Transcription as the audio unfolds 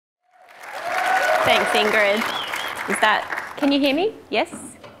Thanks, Ingrid. Can you hear me? Yes?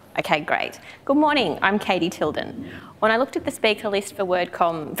 Okay, great. Good morning, I'm Katie Tilden. When I looked at the speaker list for Word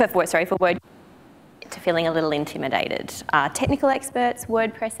to feeling a little intimidated. Technical experts,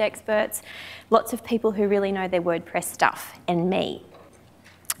 WordPress experts, lots of people who really know their WordPress stuff, and me.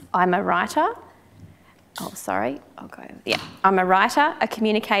 I'm a writer. I'm a writer, a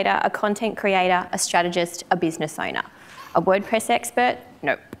communicator, a content creator, a strategist, a business owner. A WordPress expert?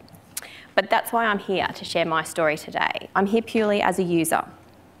 Nope. But that's why I'm here to share my story today. I'm here purely as a user.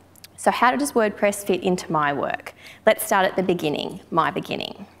 So how does WordPress fit into my work? Let's start at the beginning, my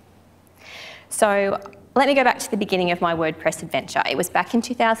beginning. So let me go back to the beginning of my WordPress adventure. It was back in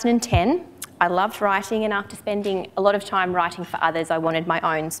 2010. I loved writing, and after spending a lot of time writing for others, I wanted my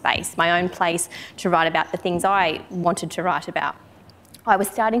own space, my own place to write about the things I wanted to write about. I was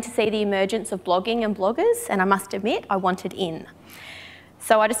starting to see the emergence of blogging and bloggers, and I must admit, I wanted in.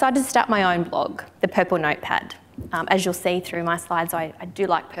 So I decided to start my own blog, the Purple Notepad. As you'll see through my slides, I do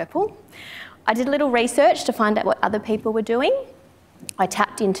like purple. I did a little research to find out what other people were doing. I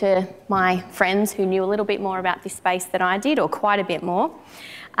tapped into my friends who knew a little bit more about this space than I did, or quite a bit more.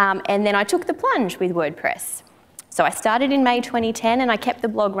 And then I took the plunge with WordPress. So I started in May 2010, and I kept the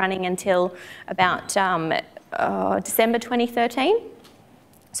blog running until about December 2013.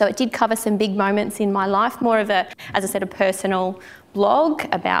 So it did cover some big moments in my life, more of a, as I said, a personal blog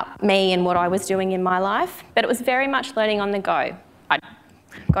about me and what I was doing in my life. But it was very much learning on the go. I'd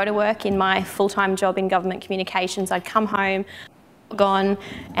go to work in my full-time job in government communications. I'd come home, log on,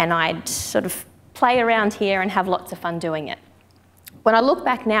 and I'd sort of play around here and have lots of fun doing it. When I look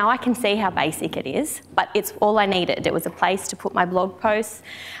back now, I can see how basic it is, but it's all I needed. It was a place to put my blog posts.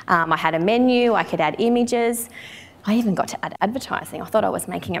 I had a menu, I could add images. I even got to add advertising. I thought I was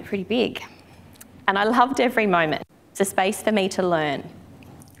making it pretty big. And I loved every moment. It's a space for me to learn,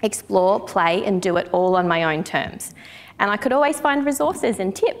 explore, play, and do it all on my own terms. And I could always find resources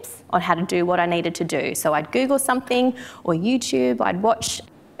and tips on how to do what I needed to do. So I'd Google something, or YouTube, I'd watch a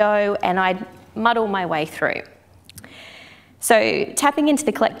video, and I'd muddle my way through. So tapping into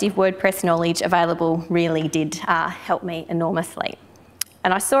the collective WordPress knowledge available really did help me enormously.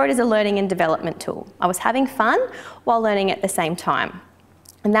 And I saw it as a learning and development tool. I was having fun while learning at the same time.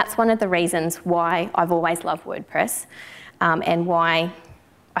 And that's one of the reasons why I've always loved WordPress and why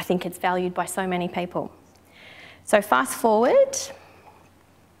I think it's valued by so many people. So fast forward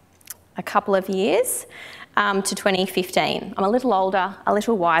a couple of years to 2015. I'm a little older, a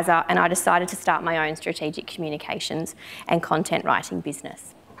little wiser, and I decided to start my own strategic communications and content writing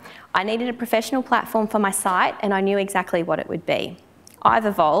business. I needed a professional platform for my site, and I knew exactly what it would be. I've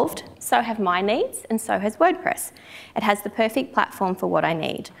evolved, so have my needs, and so has WordPress. It has the perfect platform for what I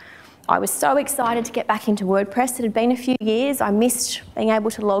need. I was so excited to get back into WordPress. It had been a few years. I missed being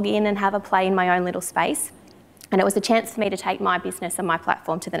able to log in and have a play in my own little space. And it was a chance for me to take my business and my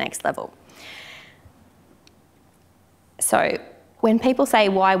platform to the next level. So when people say,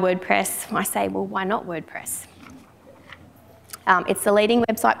 why WordPress? I say, well, why not WordPress? It's the leading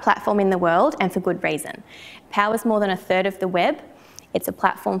website platform in the world, and for good reason. It powers more than a third of the web. It's a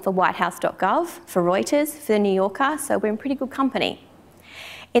platform for whitehouse.gov, for Reuters, for the New Yorker, so we're in pretty good company.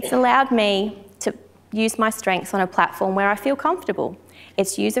 It's allowed me to use my strengths on a platform where I feel comfortable.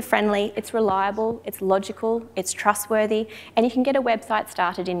 It's user-friendly, it's reliable, it's logical, it's trustworthy, and you can get a website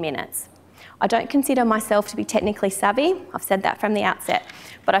started in minutes. I don't consider myself to be technically savvy, I've said that from the outset,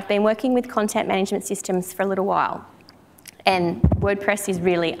 but I've been working with content management systems for a little while. And WordPress is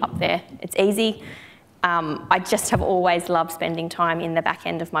really up there. It's easy. I just have always loved spending time in the back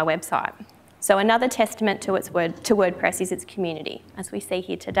end of my website. So another testament to WordPress is its community. As we see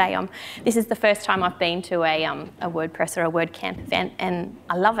here today, this is the first time I've been to a WordPress or a WordCamp event, and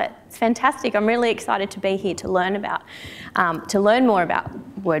I love it. It's fantastic. I'm really excited to be here to learn more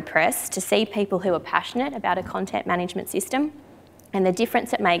about WordPress, to see people who are passionate about a content management system, and the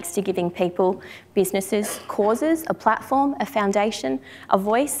difference it makes to giving people, businesses, causes, a platform, a foundation, a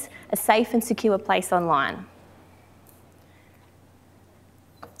voice, a safe and secure place online.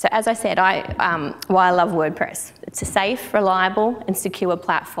 So as I said, why I love WordPress. It's a safe, reliable and secure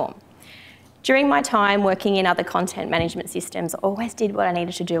platform. During my time working in other content management systems, I always did what I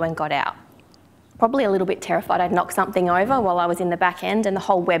needed to do and got out. Probably a little bit terrified I'd knock something over while I was in the back end and the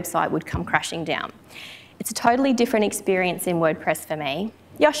whole website would come crashing down. It's a totally different experience in WordPress for me.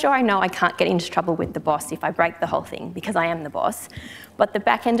 Yeah, sure, I know I can't get into trouble with the boss if I break the whole thing because I am the boss, but the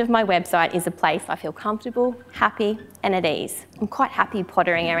back end of my website is a place I feel comfortable, happy, and at ease. I'm quite happy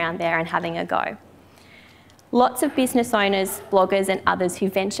pottering around there and having a go. Lots of business owners, bloggers, and others who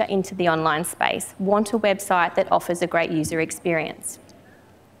venture into the online space want a website that offers a great user experience.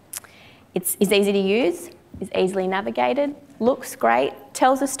 It's easy to use, is easily navigated, looks great,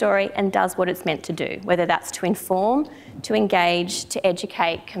 tells a story and does what it's meant to do, whether that's to inform, to engage, to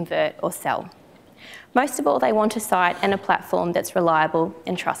educate, convert or sell. Most of all, they want a site and a platform that's reliable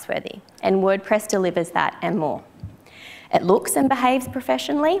and trustworthy, and WordPress delivers that and more. It looks and behaves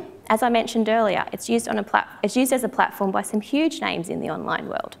professionally. As I mentioned earlier, it's used as a platform by some huge names in the online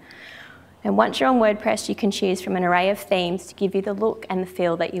world. And once you're on WordPress, you can choose from an array of themes to give you the look and the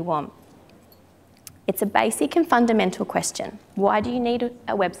feel that you want. It's a basic and fundamental question. Why do you need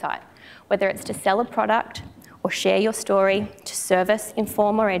a website? Whether it's to sell a product or share your story, to service,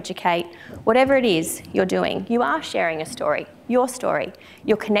 inform or educate, whatever it is you're doing, you are sharing a story, your story.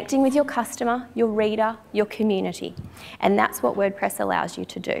 You're connecting with your customer, your reader, your community. And that's what WordPress allows you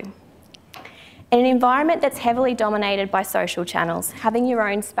to do. In an environment that's heavily dominated by social channels, having your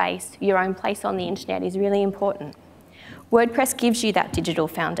own space, your own place on the internet is really important. WordPress gives you that digital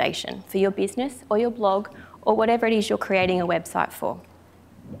foundation for your business or your blog or whatever it is you're creating a website for.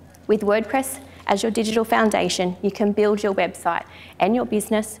 With WordPress as your digital foundation, you can build your website and your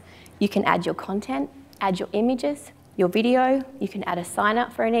business. You can add your content, add your images, your video, you can add a sign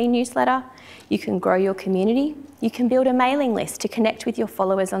up for an e-newsletter, you can grow your community, you can build a mailing list to connect with your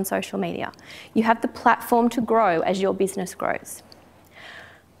followers on social media. You have the platform to grow as your business grows.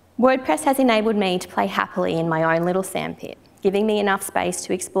 WordPress has enabled me to play happily in my own little sandpit, giving me enough space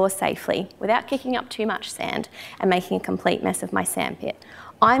to explore safely without kicking up too much sand and making a complete mess of my sandpit.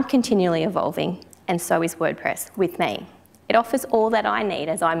 I'm continually evolving, and so is WordPress with me. It offers all that I need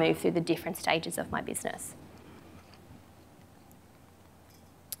as I move through the different stages of my business.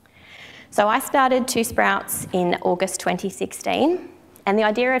 So I started Two Sprouts in August 2016, and the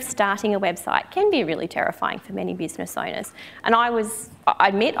idea of starting a website can be really terrifying for many business owners. And I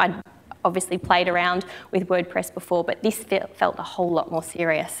admit, I'd obviously played around with WordPress before, but this felt a whole lot more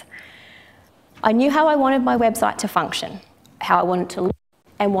serious. I knew how I wanted my website to function, how I wanted it to look,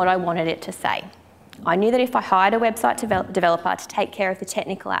 and what I wanted it to say. I knew that if I hired a website developer to take care of the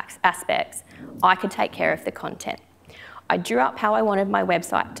technical aspects, I could take care of the content. I drew up how I wanted my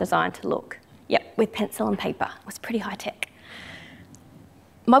website design to look. Yep, with pencil and paper. It was pretty high tech.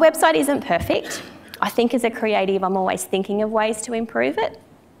 My website isn't perfect. I think as a creative, I'm always thinking of ways to improve it,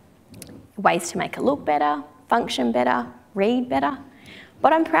 ways to make it look better, function better, read better.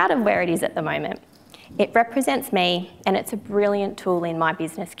 But I'm proud of where it is at the moment. It represents me, and it's a brilliant tool in my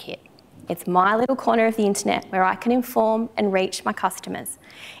business kit. It's my little corner of the internet where I can inform and reach my customers.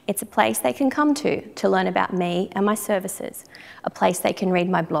 It's a place they can come to learn about me and my services, a place they can read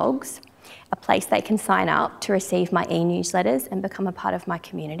my blogs, a place they can sign up to receive my e-newsletters and become a part of my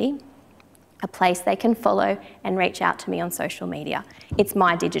community, a place they can follow and reach out to me on social media. It's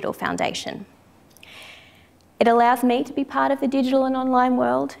my digital foundation. It allows me to be part of the digital and online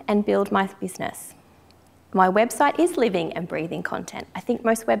world and build my business. My website is living and breathing content. I think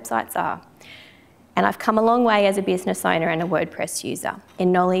most websites are. And I've come a long way as a business owner and a WordPress user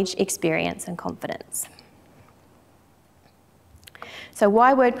in knowledge, experience and confidence. So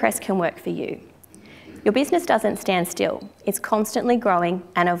why WordPress can work for you? Your business doesn't stand still. It's constantly growing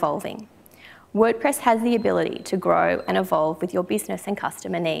and evolving. WordPress has the ability to grow and evolve with your business and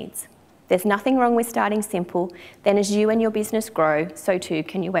customer needs. There's nothing wrong with starting simple. Then as you and your business grow, so too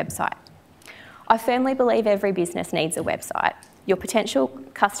can your website. I firmly believe every business needs a website. Your potential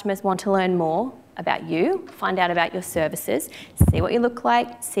customers want to learn more about you, find out about your services, see what you look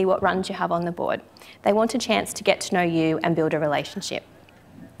like, see what runs you have on the board. They want a chance to get to know you and build a relationship.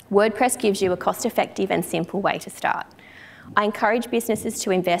 WordPress gives you a cost-effective and simple way to start. I encourage businesses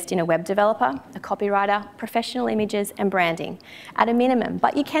to invest in a web developer, a copywriter, professional images and branding at a minimum,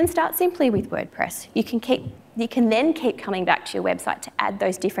 but you can start simply with WordPress. You can then keep coming back to your website to add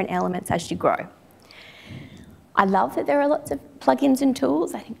those different elements as you grow. I love that there are lots of plugins and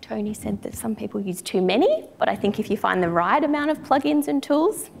tools. I think Tony said that some people use too many, but I think if you find the right amount of plugins and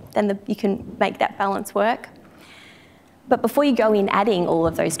tools, then you can make that balance work. But before you go in adding all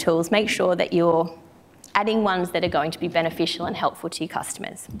of those tools, make sure that you're adding ones that are going to be beneficial and helpful to your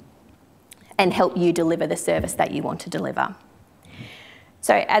customers and help you deliver the service that you want to deliver.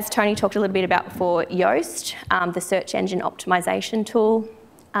 So as Tony talked a little bit about before, Yoast, the search engine optimization tool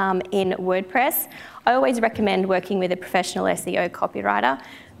in WordPress, I always recommend working with a professional SEO copywriter.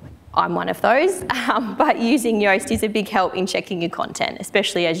 I'm one of those, but using Yoast is a big help in checking your content,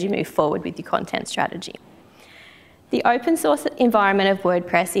 especially as you move forward with your content strategy. The open source environment of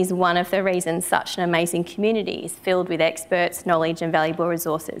WordPress is one of the reasons such an amazing community is filled with experts, knowledge and valuable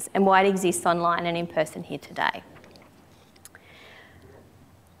resources, and why it exists online and in person here today.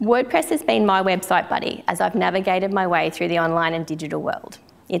 WordPress has been my website buddy as I've navigated my way through the online and digital world.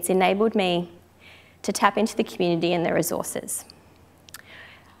 It's enabled me to tap into the community and the resources.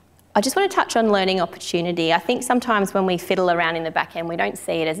 I just want to touch on learning opportunity. I think sometimes when we fiddle around in the back end, we don't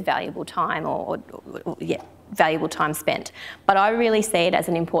see it as valuable time or valuable time spent. But I really see it as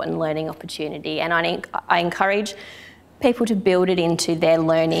an important learning opportunity, and I encourage people to build it into their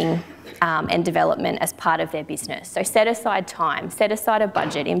learning and development as part of their business. So set aside time, set aside a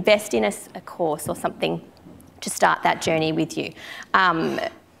budget, invest in a course or something to start that journey with you. And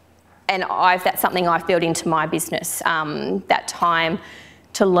that's something I've built into my business, that time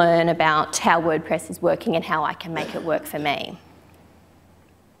to learn about how WordPress is working and how I can make it work for me.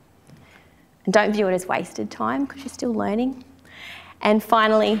 And don't view it as wasted time because you're still learning. And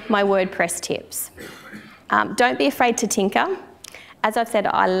finally, my WordPress tips. Don't be afraid to tinker. As I've said,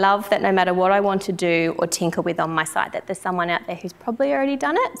 I love that no matter what I want to do or tinker with on my site, that there's someone out there who's probably already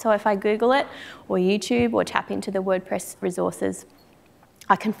done it. So if I Google it or YouTube or tap into the WordPress resources,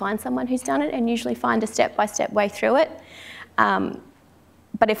 I can find someone who's done it and usually find a step-by-step way through it.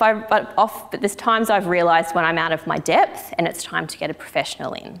 But there's times I've realised when I'm out of my depth and it's time to get a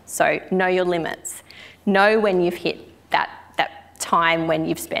professional in. So know your limits. Know when you've hit that time when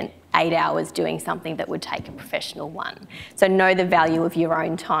you've spent 8 hours doing something that would take a professional one. So know the value of your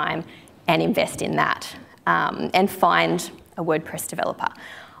own time and invest in that. And find a WordPress developer.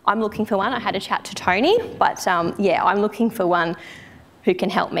 I'm looking for one. I had a chat to Tony, but yeah, I'm looking for one who can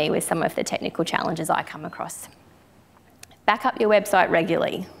help me with some of the technical challenges I come across. Back up your website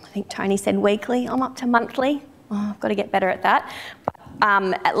regularly. I think Tony said weekly. I'm up to monthly. Oh, I've got to get better at that. But,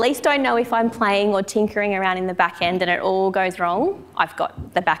 at least I know if I'm playing or tinkering around in the back end and it all goes wrong, I've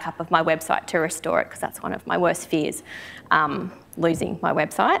got the backup of my website to restore it, because that's one of my worst fears, losing my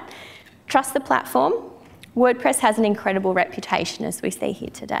website. Trust the platform. WordPress has an incredible reputation, as we see here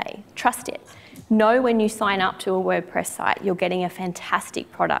today. Trust it. Know when you sign up to a WordPress site, you're getting a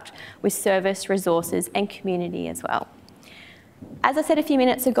fantastic product with service, resources, and community as well. As I said a few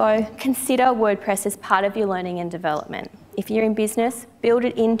minutes ago, consider WordPress as part of your learning and development. If you're in business, build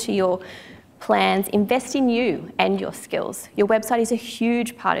it into your plans, invest in you and your skills. Your website is a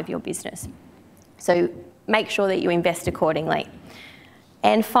huge part of your business, so make sure that you invest accordingly.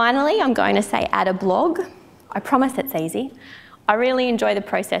 And finally, I'm going to say add a blog. I promise it's easy. I really enjoy the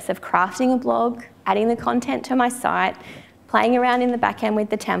process of crafting a blog, adding the content to my site, playing around in the back end with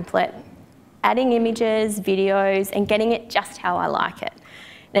the template, adding images, videos, and getting it just how I like it.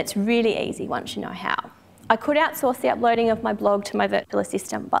 And it's really easy once you know how. I could outsource the uploading of my blog to my virtual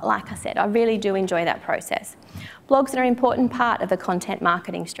assistant, but like I said, I really do enjoy that process. Blogs are an important part of a content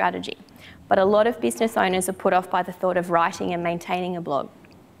marketing strategy, but a lot of business owners are put off by the thought of writing and maintaining a blog.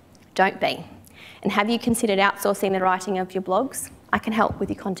 Don't be. And have you considered outsourcing the writing of your blogs? I can help with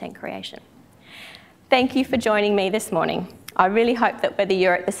your content creation. Thank you for joining me this morning. I really hope that whether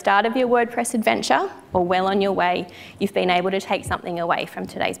you're at the start of your WordPress adventure or well on your way, you've been able to take something away from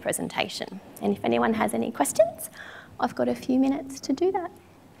today's presentation. And if anyone has any questions, I've got a few minutes to do that.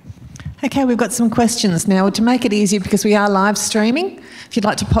 Okay, we've got some questions now. To make it easier, because we are live streaming, if you'd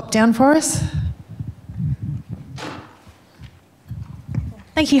like to pop down for us.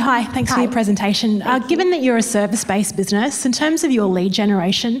 Thank you. Hi, thanks for your presentation. Given that you're a service-based business, in terms of your lead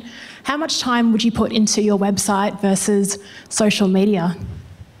generation, how much time would you put into your website versus social media?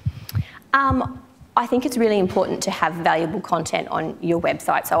 I think it's really important to have valuable content on your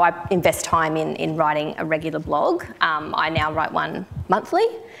website. So I invest time in writing a regular blog. I now write one monthly.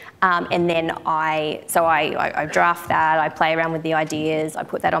 And then I draft that, I play around with the ideas, I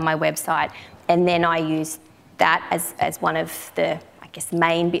put that on my website, and then I use that as one of the, I guess,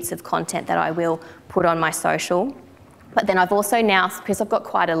 main bits of content that I will put on my social. But then I've also now, because I've got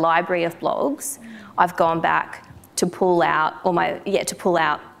quite a library of blogs, I've gone back to pull out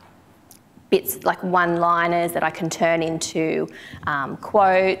bits like one-liners that I can turn into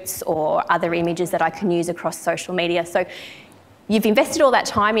quotes or other images that I can use across social media. So you've invested all that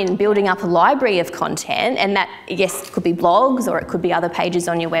time in building up a library of content, and that, yes, could be blogs or it could be other pages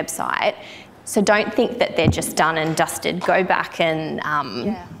on your website. So don't think that they're just done and dusted. Go back and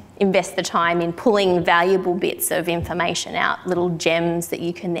invest the time in pulling valuable bits of information out, little gems that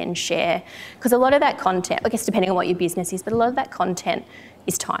you can then share. Because a lot of that content, I guess depending on what your business is, but a lot of that content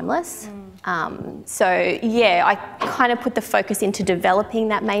is timeless. So yeah, I kind of put the focus into developing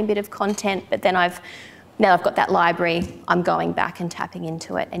that main bit of content, but then now I've got that library, I'm going back and tapping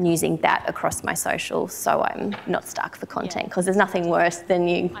into it and using that across my socials, so I'm not stuck for content, because there's nothing worse than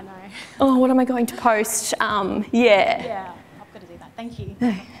you, I know. Oh, what am I going to post? Yeah, I've got to do that. Thank you.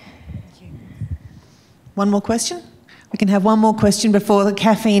 Thank you. One more question? We can have one more question before the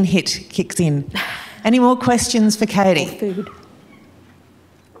caffeine hit kicks in. Any more questions for Katie? Or food.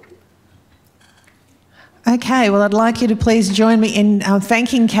 Okay, well, I'd like you to please join me in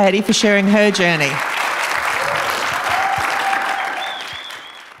thanking Katie for sharing her journey.